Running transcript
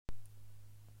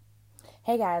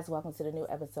Hey guys, welcome to the new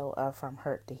episode of From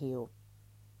Hurt to Heal.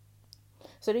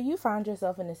 So, do you find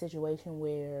yourself in a situation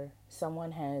where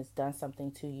someone has done something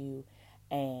to you,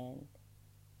 and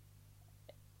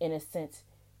in a sense,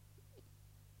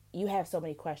 you have so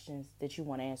many questions that you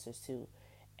want answers to,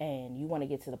 and you want to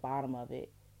get to the bottom of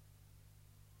it,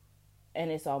 and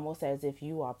it's almost as if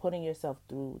you are putting yourself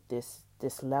through this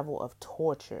level of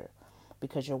torture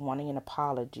because you're wanting an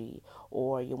apology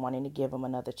or you're wanting to give them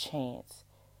another chance,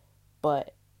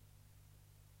 but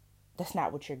that's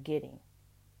not what you're getting.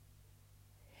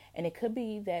 And it could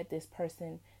be that this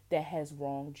person that has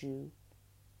wronged you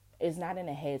is not in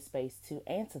a headspace to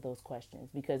answer those questions,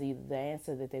 because either the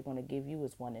answer that they're going to give you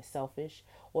is one that's selfish,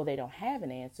 or they don't have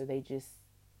an answer. They just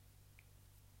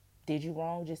did you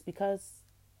wrong just because.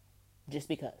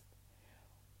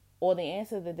 Or the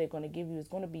answer that they're going to give you is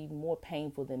going to be more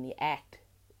painful than the act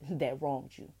that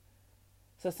wronged you.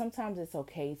 So sometimes it's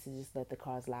okay to just let the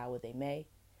cards lie where they may,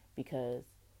 because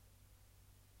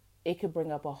it could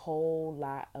bring up a whole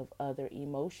lot of other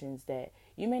emotions that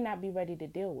you may not be ready to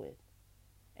deal with.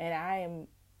 And I am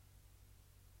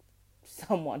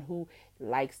someone who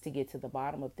likes to get to the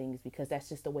bottom of things because that's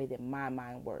just the way that my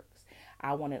mind works.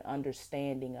 I want an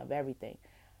understanding of everything.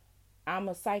 I'm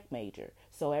a psych major,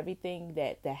 so everything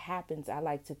that happens, I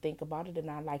like to think about it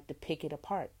and I like to pick it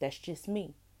apart. That's just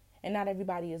me. And not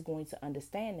everybody is going to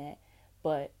understand that,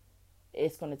 but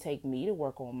it's going to take me to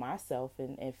work on myself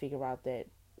and figure out that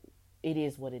it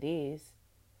is what it is.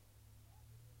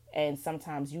 And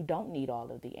sometimes you don't need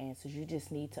all of the answers. You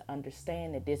just need to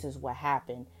understand that this is what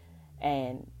happened.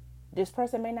 And this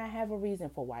person may not have a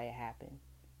reason for why it happened.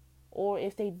 Or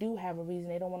if they do have a reason,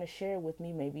 they don't want to share it with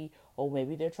me, maybe, or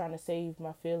maybe they're trying to save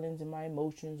my feelings and my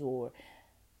emotions, or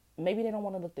maybe they don't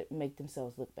want to make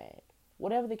themselves look bad.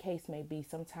 Whatever the case may be,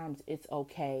 sometimes it's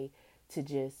okay to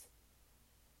just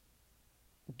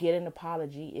get an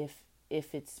apology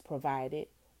if it's provided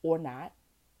or not,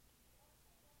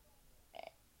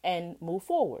 and move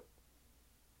forward.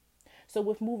 So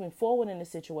with moving forward in the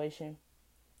situation,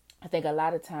 I think a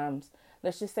lot of times,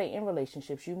 let's just say in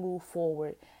relationships, you move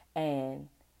forward and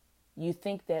you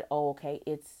think that, oh, okay,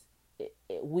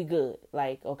 we good.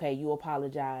 Like, okay, you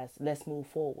apologize, let's move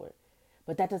forward.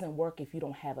 But that doesn't work if you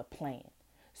don't have a plan.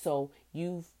 So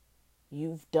you've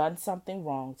done something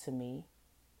wrong to me,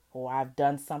 or I've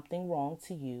done something wrong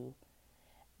to you.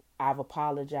 I've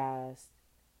apologized.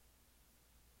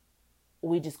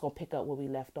 We just gonna pick up where we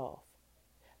left off.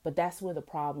 But that's where the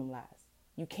problem lies.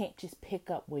 You can't just pick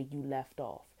up where you left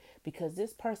off, because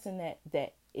this person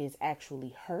that is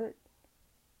actually hurt,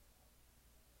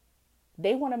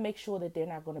 they want to make sure that they're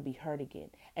not going to be hurt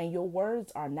again. And your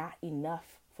words are not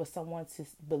enough for someone to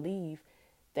believe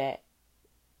that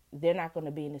they're not going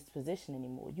to be in this position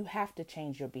anymore. You have to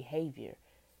change your behavior.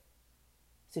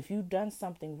 So if you've done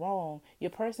something wrong, your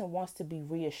person wants to be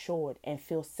reassured and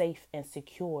feel safe and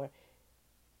secure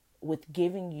with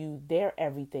giving you their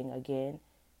everything again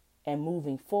and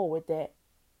moving forward, that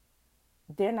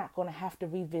they're not going to have to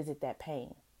revisit that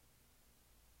pain.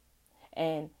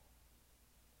 And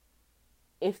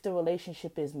if the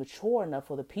relationship is mature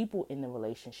enough, or the people in the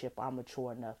relationship are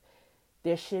mature enough,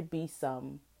 there should be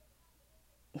some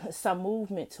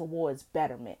movement towards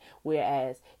betterment.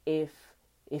 Whereas if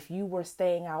you were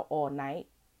staying out all night,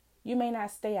 you may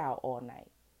not stay out all night.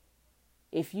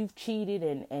 If you've cheated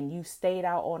and you stayed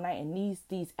out all night, and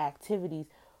these activities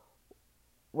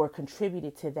were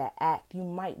contributed to that act, you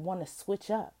might want to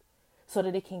switch up so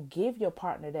that it can give your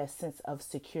partner that sense of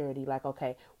security. Like,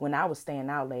 okay, when I was staying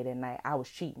out late at night, I was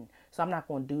cheating, so I'm not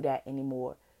going to do that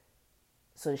anymore.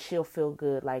 So she'll feel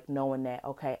good, like knowing that,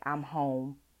 okay, I'm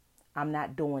home, I'm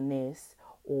not doing this.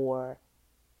 Or,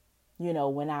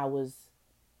 when I was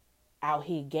out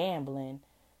here gambling,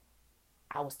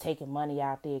 I was taking money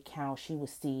out the account, she would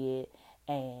see it,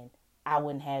 and I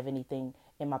wouldn't have anything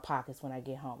in my pockets when I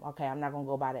get home. Okay, I'm not going to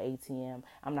go by the ATM.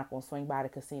 I'm not going to swing by the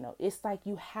casino. It's like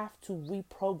you have to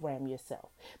reprogram yourself,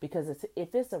 because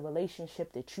if it's a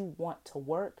relationship that you want to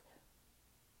work,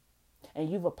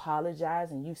 and you've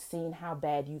apologized and you've seen how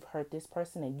bad you've hurt this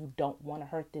person, and you don't want to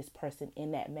hurt this person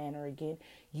in that manner again,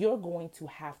 you're going to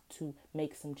have to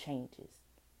make some changes.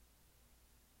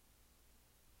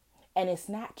 And it's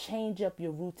not change up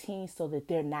your routine so that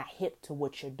they're not hip to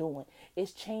what you're doing.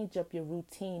 It's change up your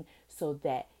routine so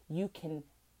that you can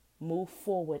move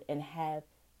forward and have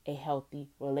a healthy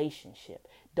relationship.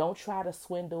 Don't try to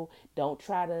swindle. Don't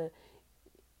try to,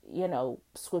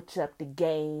 switch up the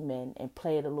game and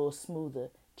play it a little smoother.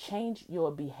 Change your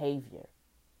behavior.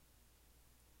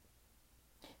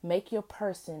 Make your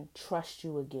person trust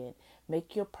you again.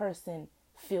 Make your person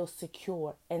feel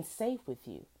secure and safe with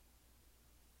you,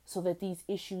 so that these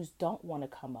issues don't want to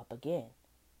come up again.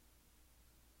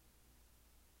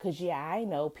 Because, yeah, I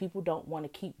know people don't want to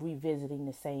keep revisiting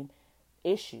the same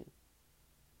issue.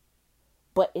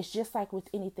 But it's just like with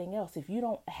anything else. If you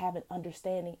don't have an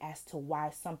understanding as to why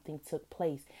something took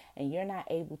place and you're not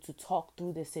able to talk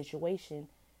through this situation,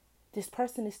 this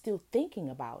person is still thinking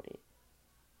about it.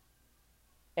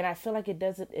 And I feel like it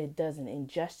does an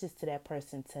injustice to that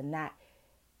person to not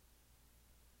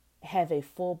have a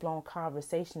full-blown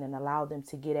conversation and allow them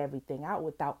to get everything out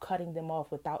without cutting them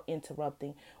off, without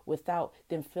interrupting, without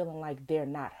them feeling like they're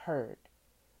not heard.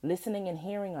 Listening and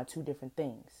hearing are two different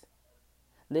things.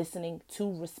 Listening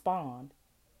to respond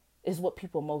is what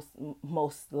people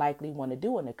most likely want to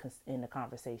do in a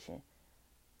conversation.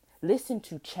 Listen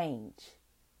to change.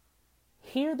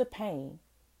 Hear the pain.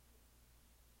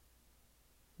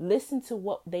 Listen to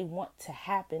what they want to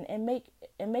happen and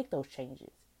make those changes.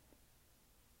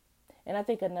 And I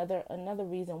think another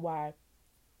reason why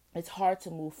it's hard to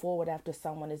move forward after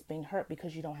someone is being hurt,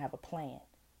 because you don't have a plan.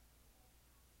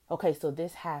 Okay, so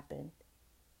this happened.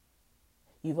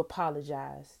 You've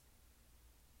apologized.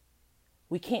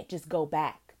 We can't just go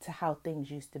back to how things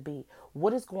used to be.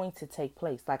 What is going to take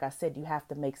place? Like I said, you have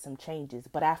to make some changes.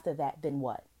 But after that, then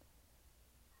what?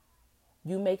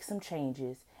 You make some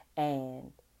changes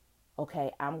and, okay,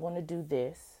 I'm going to do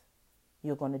this.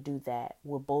 You're going to do that.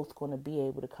 We're both going to be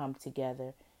able to come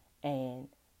together. And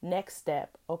next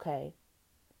step, okay,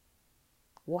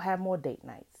 we'll have more date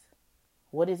nights.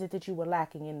 What is it that you were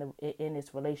lacking in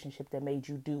this relationship that made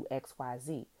you do X, Y,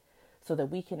 Z? So that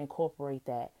we can incorporate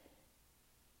that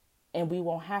and we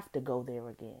won't have to go there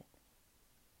again.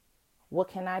 What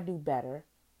can I do better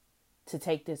to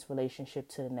take this relationship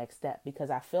to the next step? Because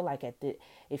I feel like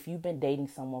if you've been dating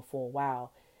someone for a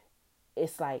while,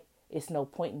 it's like it's no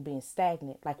point in being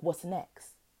stagnant. Like, what's next?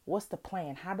 What's the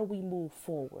plan? How do we move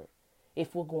forward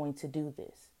if we're going to do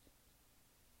this?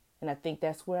 And I think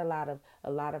that's where a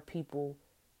lot of people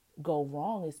go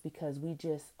wrong, is because we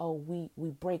just, we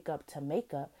break up to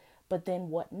make up, but then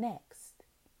what next?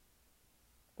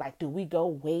 Like, do we go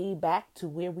way back to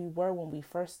where we were when we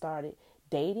first started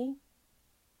dating?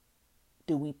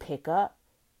 Do we pick up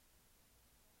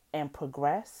and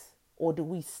progress? Or do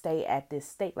we stay at this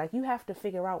state? Like, you have to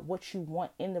figure out what you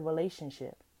want in the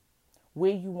relationship,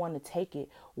 where you want to take it.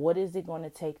 What is it going to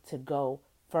take to go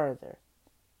further?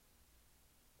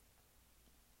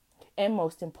 And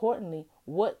most importantly,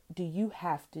 what do you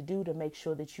have to do to make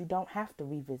sure that you don't have to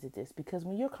revisit this? Because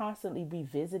when you're constantly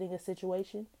revisiting a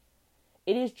situation,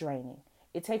 it is draining.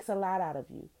 It takes a lot out of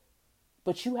you.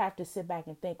 But you have to sit back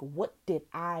and think, what did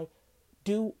I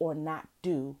do or not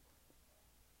do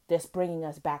that's bringing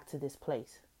us back to this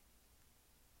place?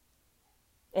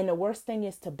 And the worst thing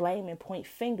is to blame and point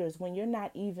fingers when you're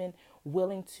not even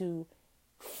willing to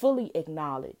fully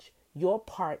acknowledge your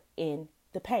part in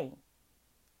the pain,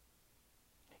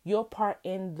 your part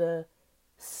in the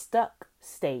stuck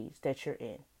stage that you're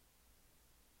in.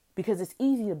 Because it's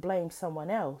easy to blame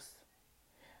someone else,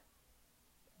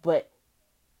 but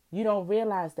you don't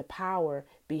realize the power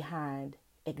behind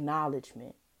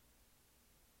acknowledgement.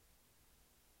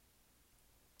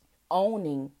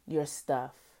 Owning your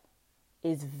stuff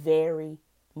is very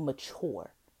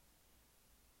mature.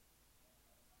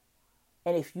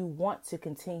 And if you want to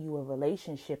continue a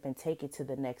relationship and take it to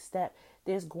the next step,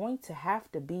 there's going to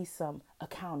have to be some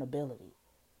accountability.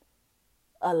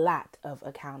 A lot of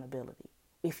accountability.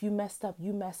 If you messed up,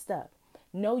 you messed up.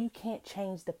 No, you can't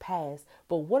change the past,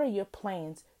 but what are your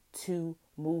plans to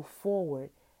move forward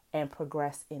and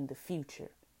progress in the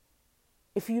future?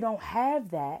 If you don't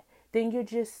have that, then you're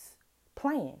just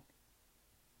playing.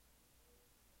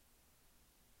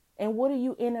 And what are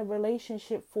you in a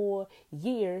relationship for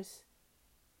years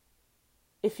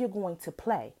if you're going to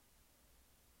play?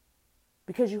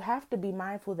 Because you have to be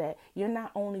mindful that you're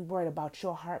not only worried about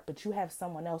your heart, but you have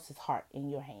someone else's heart in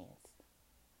your hands.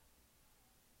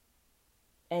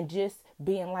 And just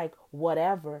being like,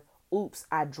 whatever, oops,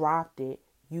 I dropped it,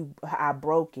 I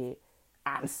broke it,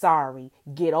 I'm sorry,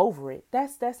 get over it.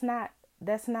 That's not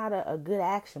a good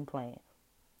action plan.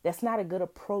 That's not a good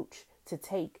approach to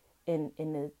take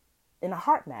in a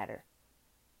heart matter.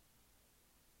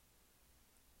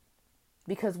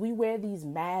 Because we wear these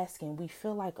masks and we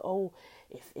feel like,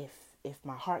 if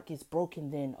my heart gets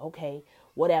broken, then okay,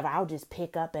 whatever, I'll just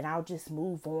pick up and I'll just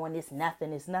move on. It's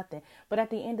nothing. But at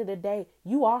the end of the day,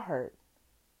 you are hurt.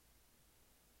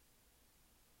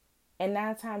 And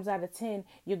 9 times out of 10,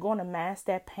 you're going to mask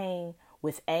that pain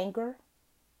with anger.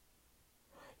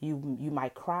 You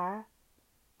might cry.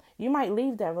 You might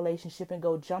leave that relationship and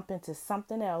go jump into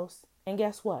something else And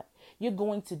guess what? You're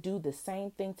going to do the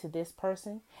same thing to this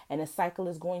person and the cycle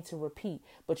is going to repeat.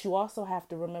 But you also have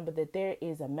to remember that there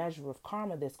is a measure of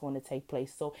karma that's going to take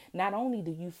place. So not only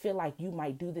do you feel like you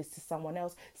might do this to someone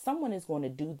else, someone is going to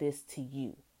do this to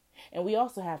you. And we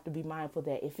also have to be mindful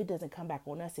that if it doesn't come back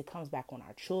on us, it comes back on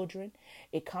our children.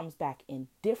 It comes back in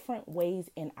different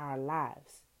ways in our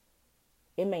lives.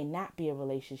 It may not be a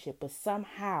relationship, but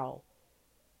somehow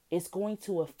it's going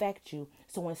to affect you.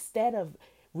 So instead of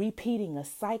repeating a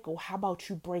cycle, how about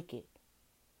you break it?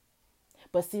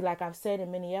 But see, like I've said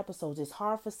in many episodes, it's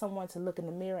hard for someone to look in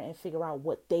the mirror and figure out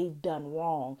what they've done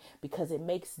wrong because it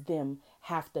makes them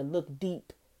have to look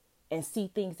deep and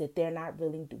see things that they're not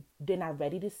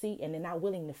ready to see, and they're not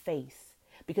willing to face,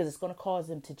 because it's going to cause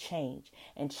them to change,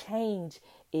 and change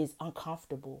is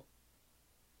uncomfortable.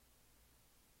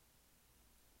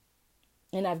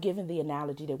 And I've given the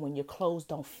analogy that when your clothes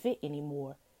don't fit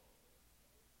anymore,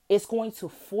 it's going to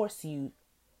force you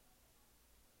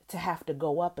to have to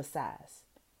go up a size.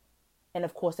 And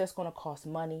of course, that's going to cost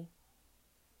money.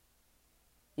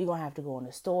 You're going to have to go in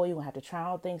the store. You're going to have to try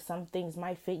on things. Some things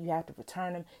might fit. You have to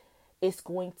return them. It's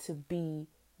going to be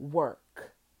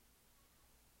work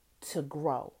to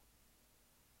grow.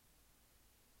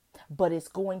 But it's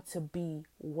going to be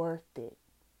worth it.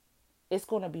 It's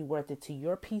going to be worth it to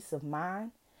your peace of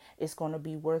mind. It's going to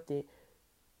be worth it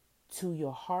to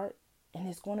your heart. And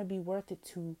it's going to be worth it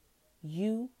to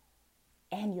you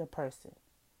and your person.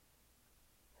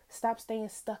 Stop staying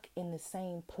stuck in the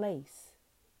same place.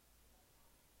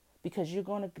 Because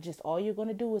all you're going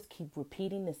to do is keep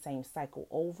repeating the same cycle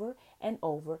over and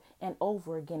over and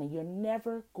over again. And you're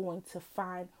never going to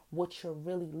find what you're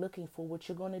really looking for. What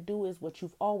you're going to do is what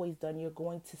you've always done. You're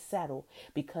going to settle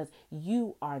because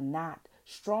you are not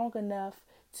strong enough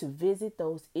to visit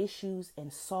those issues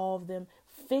and solve them,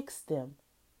 fix them,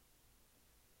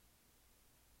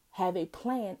 have a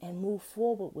plan and move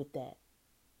forward with that.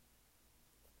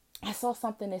 I saw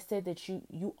something that said that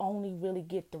you only really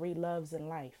get 3 loves in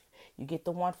life. You get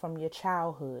the one from your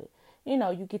childhood. You know,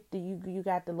 you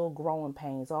got the little growing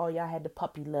pains. All y'all had the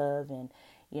puppy love, and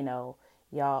you know,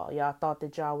 y'all thought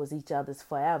that y'all was each other's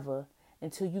forever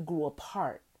until you grew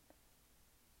apart.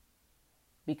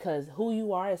 Because who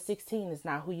you are at 16 is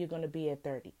not who you're going to be at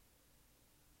 30.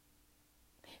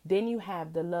 Then you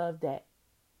have the love that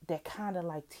kind of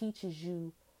like teaches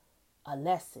you a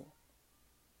lesson.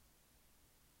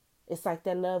 It's like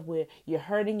that love where you're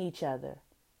hurting each other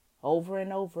over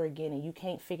and over again, and you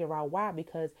can't figure out why,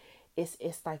 because it's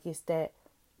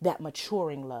that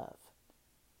maturing love.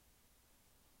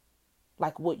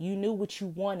 Like you knew what you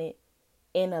wanted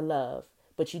in a love,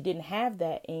 but you didn't have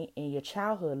that in your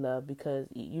childhood love because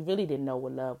you really didn't know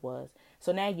what love was.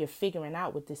 So now you're figuring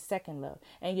out with this second love.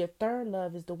 And your third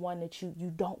love is the one that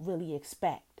you don't really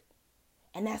expect.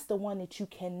 And that's the one that you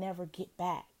can never get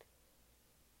back.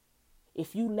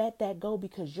 If you let that go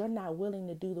because you're not willing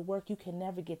to do the work, you can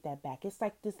never get that back. It's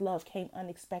like this love came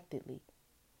unexpectedly.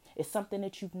 It's something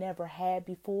that you've never had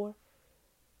before.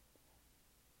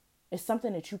 It's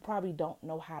something that you probably don't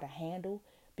know how to handle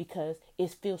because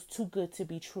it feels too good to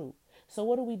be true. So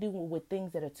what do we do with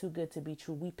things that are too good to be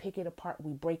true? We pick it apart,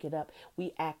 we break it up,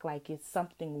 we act like it's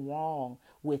something wrong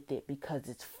with it because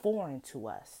it's foreign to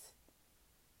us.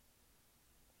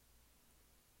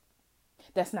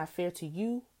 That's not fair to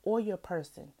you or your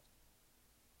person.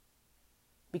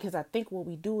 Because I think what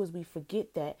we do is we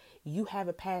forget that you have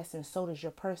a past and so does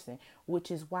your person, which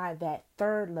is why that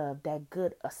third love, that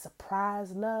good, a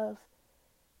surprise love,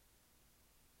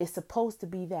 is supposed to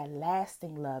be that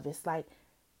lasting love. It's like,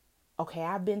 okay,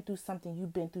 I've been through something,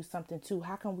 you've been through something too.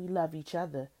 How can we love each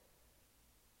other?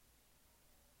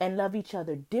 And love each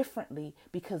other differently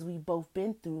because we've both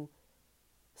been through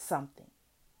something.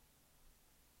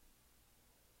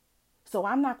 So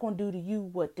I'm not going to do to you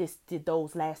what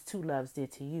those last 2 loves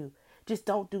did to you. Just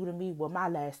don't do to me what my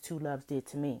last 2 loves did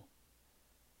to me.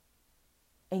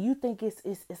 And you think it's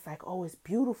like, oh, it's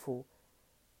beautiful.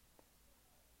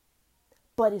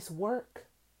 But it's work.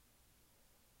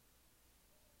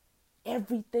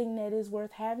 Everything that is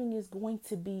worth having is going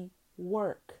to be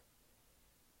work.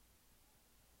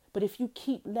 But if you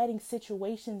keep letting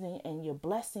situations and your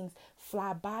blessings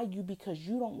fly by you because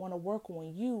you don't want to work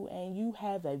on you and you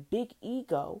have a big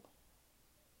ego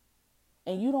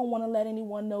and you don't want to let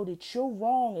anyone know that you're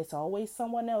wrong, it's always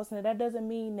someone else. Now that doesn't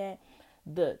mean that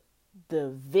the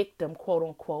victim, quote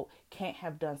unquote, can't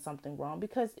have done something wrong,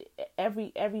 because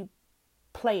every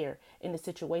player in the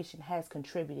situation has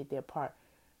contributed their part.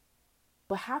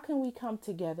 But how can we come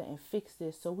together and fix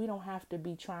this so we don't have to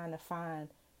be trying to find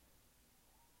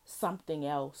something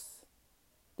else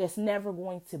that's never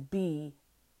going to be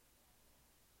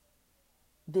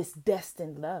this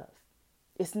destined love.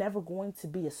 It's never going to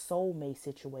be a soulmate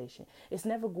situation. It's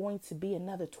never going to be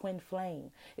another twin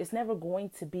flame. It's never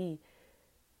going to be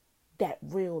that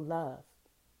real love.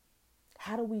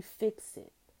 How do we fix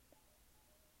it?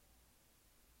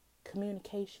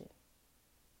 Communication.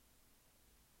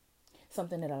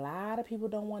 Something that a lot of people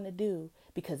don't want to do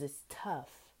because it's tough.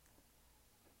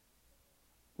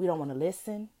 We don't want to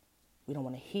listen. We don't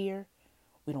want to hear.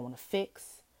 We don't want to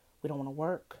fix. We don't want to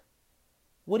work.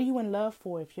 What are you in love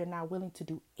for if you're not willing to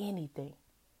do anything?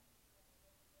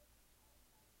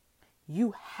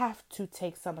 You have to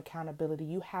take some accountability.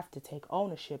 You have to take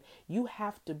ownership. You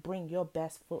have to bring your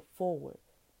best foot forward.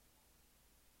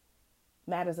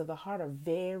 Matters of the heart are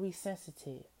very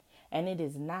sensitive, and it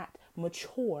is not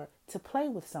mature to play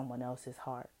with someone else's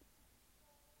heart.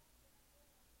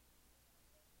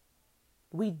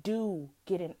 We do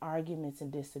get in arguments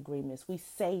and disagreements. We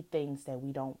say things that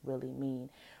we don't really mean.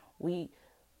 We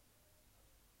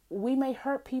may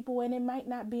hurt people, and it might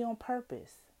not be on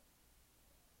purpose.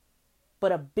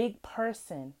 But a big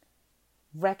person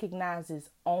recognizes,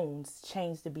 owns,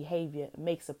 changes the behavior,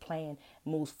 makes a plan,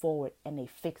 moves forward, and they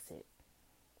fix it.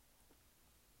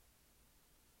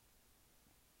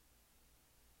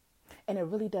 And it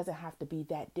really doesn't have to be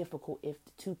that difficult if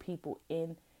the two people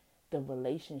in the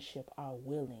relationship are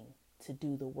willing to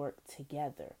do the work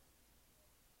together.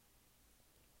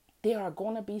 There are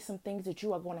going to be some things that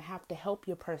you are going to have to help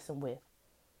your person with,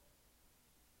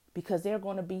 because there are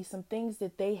going to be some things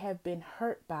that they have been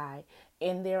hurt by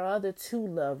in their other two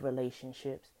love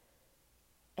relationships.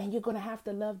 And you're going to have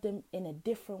to love them in a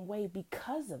different way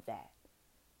because of that.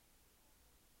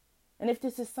 And if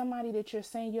this is somebody that you're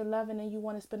saying you're loving and you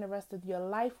want to spend the rest of your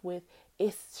life with,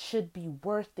 it should be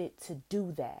worth it to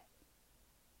do that.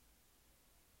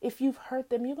 If you've hurt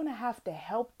them, you're going to have to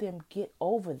help them get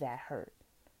over that hurt.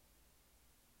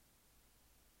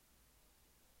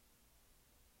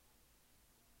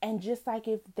 And just like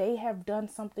if they have done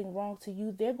something wrong to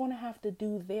you, they're going to have to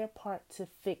do their part to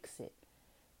fix it.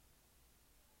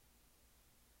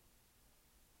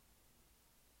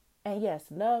 And yes,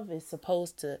 love is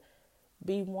supposed to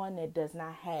be one that does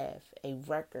not have a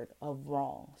record of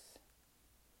wrongs.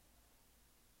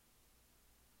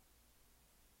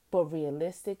 But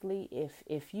realistically,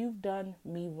 if you've done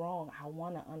me wrong, I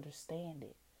want to understand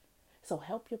it. So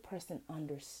help your person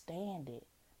understand it,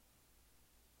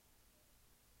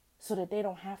 so that they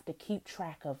don't have to keep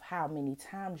track of how many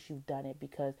times you've done it.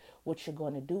 Because what you're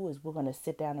going to do is we're going to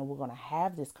sit down and we're going to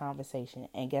have this conversation.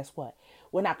 And guess what?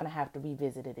 We're not going to have to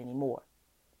revisit it anymore.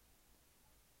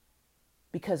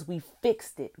 Because we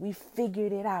fixed it. We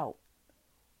figured it out.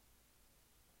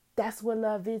 That's what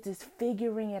love is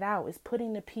figuring it out. It's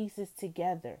putting the pieces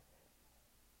together.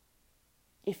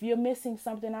 If you're missing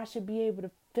something, I should be able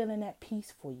to fill in that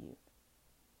piece for you.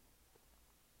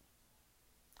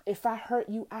 If I hurt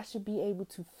you, I should be able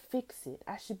to fix it.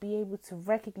 I should be able to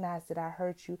recognize that I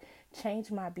hurt you,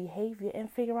 change my behavior, and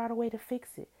figure out a way to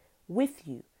fix it with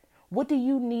you. What do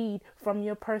you need from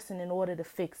your person in order to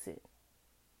fix it?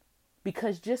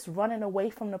 Because just running away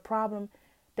from the problem,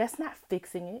 that's not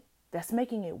fixing it. That's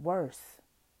making it worse.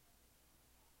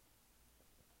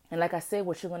 And like I said,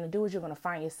 what you're going to do is you're going to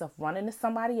find yourself running to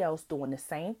somebody else, doing the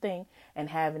same thing, and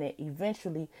having it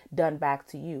eventually done back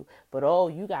to you. But oh,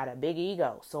 you got a big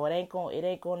ego, so it ain't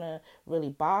gonna really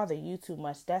bother you too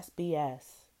much. That's BS,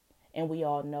 and we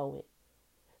all know it.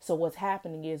 So what's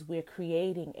happening is we're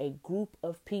creating a group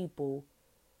of people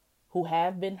who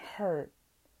have been hurt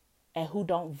and who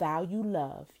don't value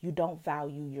love. You don't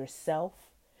value yourself.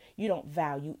 You don't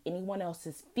value anyone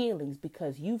else's feelings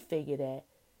because you figure that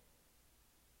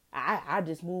I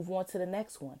just move on to the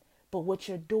next one. But what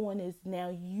you're doing is now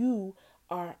you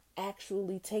are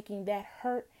actually taking that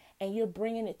hurt and you're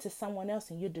bringing it to someone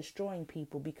else, and you're destroying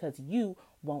people because you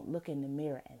won't look in the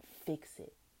mirror and fix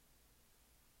it.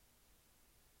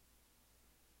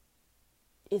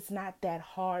 It's not that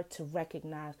hard to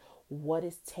recognize what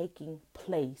is taking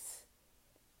place,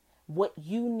 what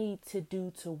you need to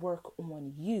do to work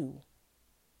on you,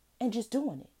 and just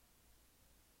doing it.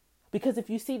 Because if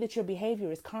you see that your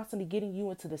behavior is constantly getting you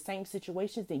into the same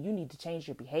situations, then you need to change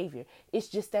your behavior. It's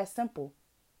just that simple.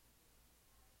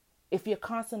 If you're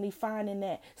constantly finding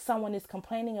that someone is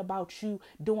complaining about you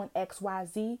doing X, Y,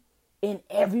 Z in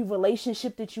every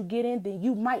relationship that you get in, then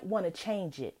you might want to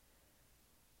change it.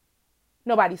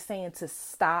 Nobody's saying to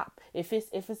stop. If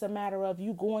it's a matter of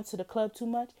you going to the club too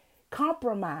much,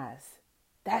 compromise.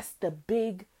 That's the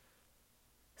big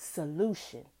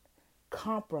solution.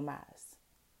 Compromise.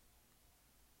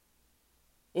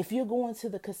 If you're going to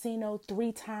the casino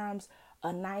 3 times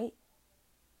a night,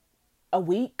 a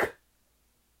week,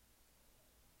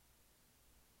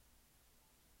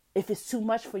 If it's too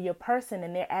much for your person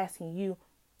and they're asking you,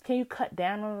 can you cut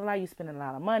down on a lot? You spend a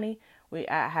lot of money.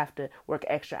 I have to work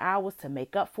extra hours to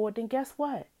make up for it. Then guess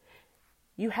what?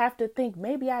 You have to think,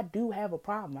 maybe I do have a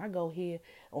problem. I go here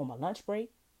on my lunch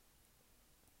break,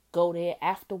 go there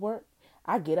after work.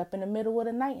 I get up in the middle of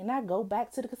the night and I go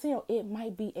back to the casino. It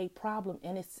might be a problem.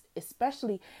 And it's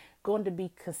especially going to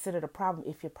be considered a problem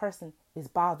if your person is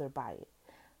bothered by it.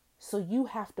 So you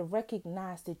have to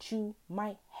recognize that you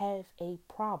might have a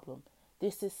problem.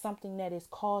 This is something that is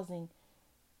causing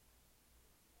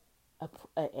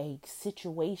a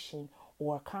situation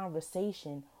or a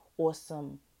conversation or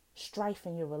some strife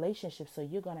in your relationship. So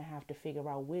you're going to have to figure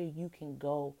out where you can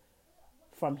go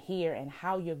from here and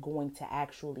how you're going to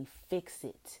actually fix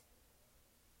it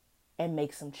and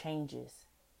make some changes.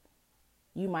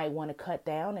 You might want to cut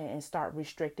down and start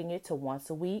restricting it to once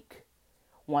a week,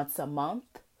 once a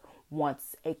month,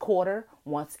 once a quarter,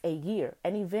 once a year.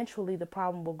 And eventually the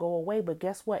problem will go away. But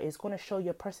guess what? It's going to show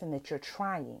your person that you're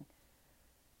trying.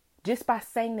 Just by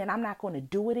saying that I'm not going to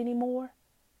do it anymore,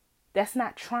 that's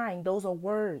not trying. Those are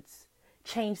words.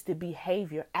 Change the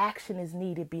behavior. Action is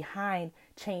needed behind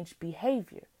change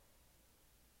behavior.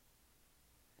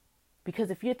 Because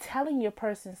if you're telling your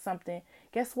person something,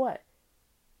 guess what?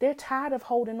 They're tired of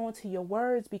holding on to your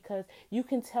words, because you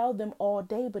can tell them all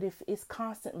day, but if it's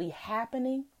constantly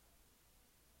happening,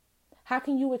 how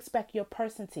can you expect your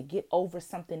person to get over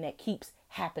something that keeps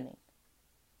happening?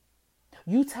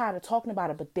 You tired of talking about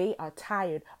it, but they are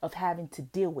tired of having to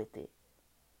deal with it.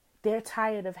 They're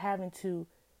tired of having to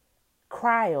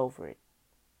cry over it,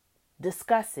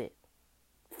 discuss it,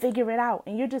 figure it out.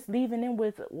 And you're just leaving them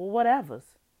with whatever's.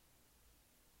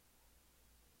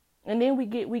 And then we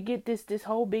get this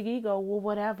whole big ego, well,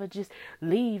 whatever, just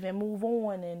leave and move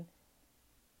on. And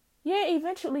yeah,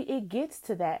 eventually it gets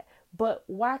to that. But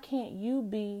why can't you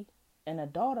be an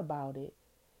adult about it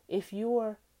if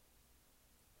you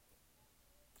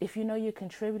know you're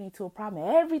contributing to a problem?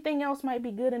 Everything else might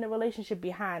be good in the relationship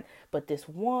behind, but this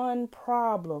one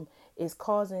problem is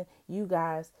causing you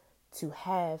guys to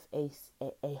have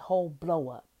a whole blow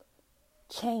up.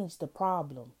 Change the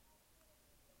problem.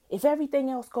 If everything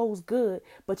else goes good,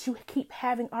 but you keep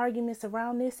having arguments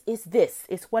around this,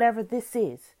 it's whatever this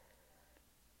is.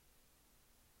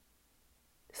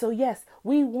 So yes,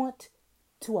 we want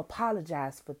to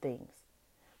apologize for things,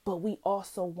 but we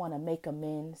also want to make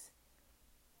amends,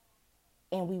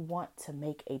 and we want to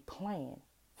make a plan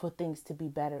for things to be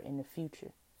better in the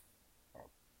future.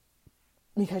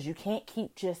 Because you can't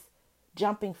keep just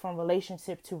jumping from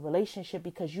relationship to relationship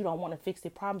because you don't want to fix the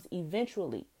problems.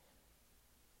 Eventually,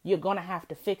 you're going to have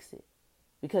to fix it,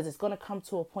 because it's going to come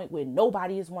to a point where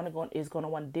nobody is going to want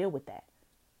to deal with that.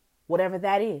 Whatever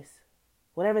that is,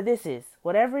 whatever this is,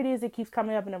 whatever it is that keeps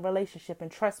coming up in a relationship.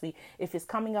 And trust me, if it's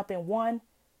coming up in one,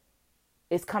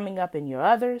 it's coming up in your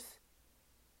others.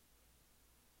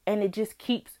 And it just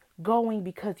keeps going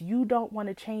because you don't want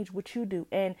to change what you do.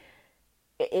 And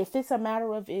if it's a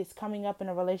matter of it's coming up in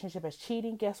a relationship as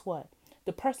cheating, guess what?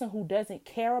 The person who doesn't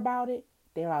care about it,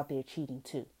 they're out there cheating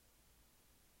too.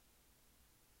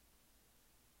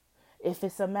 If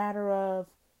it's a matter of,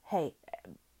 hey,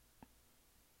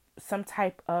 some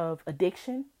type of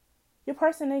addiction, your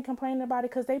person ain't complaining about it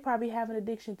because they probably have an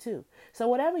addiction too. So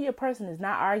whatever your person is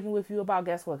not arguing with you about,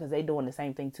 guess what? Because they doing the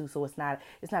same thing too. So it's not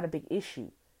a big issue.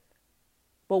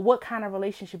 But what kind of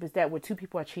relationship is that where two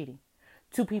people are cheating?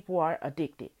 Two people are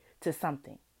addicted to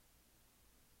something.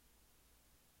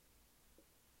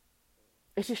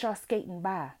 It's just y'all skating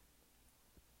by.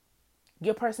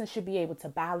 Your person should be able to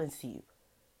balance you.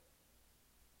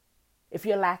 If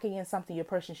you're lacking in something, your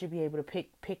person should be able to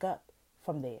pick up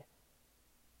from there.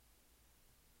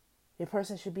 Your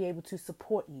person should be able to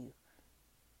support you.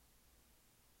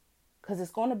 Because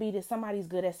it's going to be that somebody's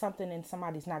good at something and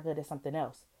somebody's not good at something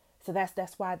else. So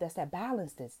that's why that's that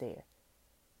balance that's there.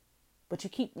 But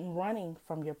you keep running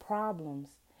from your problems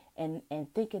and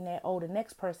thinking that, oh, the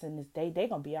next person is they going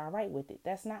to be all right with it.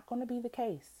 That's not going to be the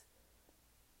case.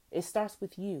 It starts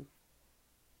with you.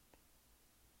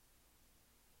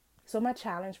 So my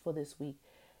challenge for this week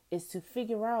is to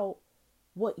figure out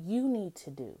what you need to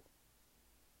do.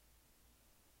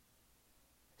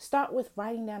 Start with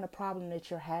writing down a problem that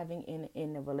you're having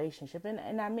in a relationship.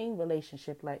 And I mean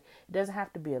relationship, like it doesn't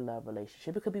have to be a love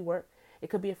relationship. It could be work. It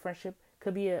could be a friendship. It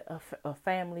could be a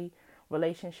family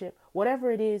relationship. Whatever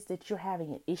it is that you're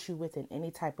having an issue with in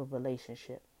any type of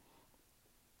relationship.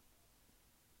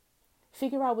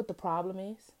 Figure out what the problem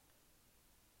is.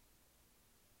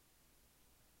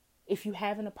 If you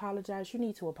haven't apologized, you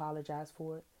need to apologize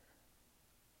for it.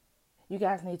 You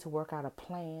guys need to work out a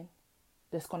plan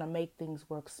that's going to make things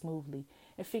work smoothly,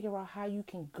 and figure out how you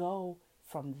can go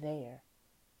from there.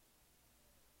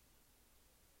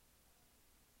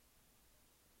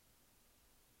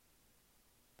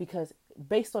 Because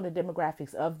based on the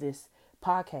demographics of this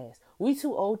podcast, we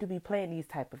too old to be playing these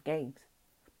type of games.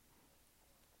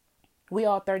 We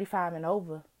all 35 and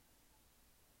over.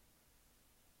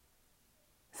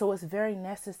 So it's very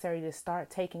necessary to start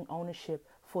taking ownership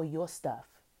for your stuff.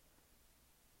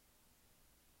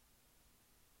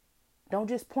 Don't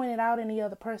just point it out in the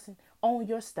other person. Own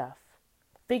your stuff.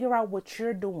 Figure out what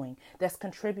you're doing that's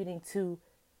contributing to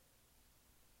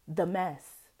the mess,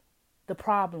 the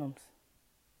problems.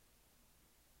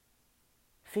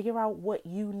 Figure out what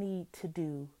you need to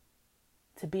do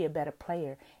to be a better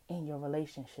player in your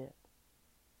relationship.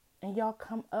 And y'all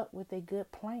come up with a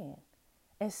good plan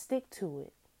and stick to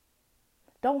it.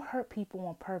 Don't hurt people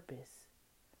on purpose.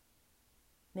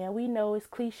 Now we know it's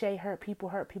cliche, hurt people,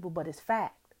 but it's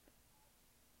fact.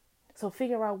 So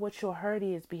figure out what your hurt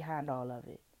is behind all of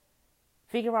it.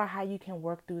 Figure out how you can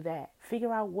work through that.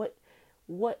 Figure out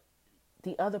what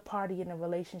the other party in a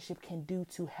relationship can do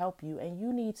to help you. And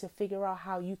you need to figure out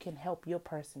how you can help your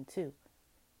person too.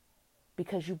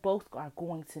 Because you both are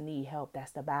going to need help.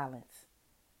 That's the balance.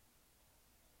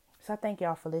 So I thank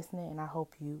y'all for listening, and I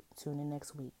hope you tune in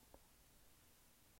next week.